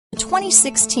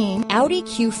2016 Audi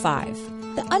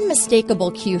Q5. The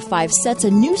unmistakable Q5 sets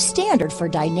a new standard for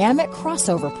dynamic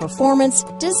crossover performance,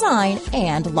 design,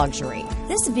 and luxury.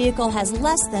 This vehicle has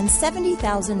less than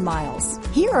 70,000 miles.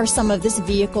 Here are some of this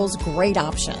vehicle's great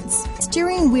options: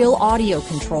 steering wheel audio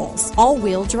controls,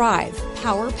 all-wheel drive,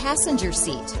 power passenger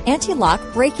seat, anti-lock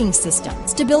braking system,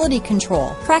 stability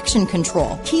control, traction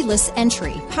control, keyless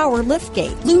entry, power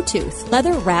liftgate, Bluetooth,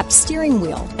 leather-wrapped steering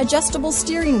wheel, adjustable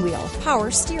steering wheel,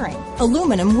 power steering,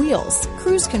 aluminum wheels,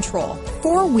 cruise control,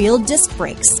 four-wheel disc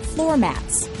brakes, floor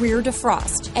mats, rear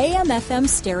defrost, AM/FM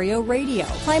stereo radio,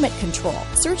 climate control.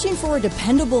 Searching for a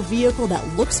dependable vehicle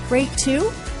that looks great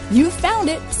too? You found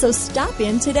it, so stop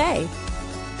in today.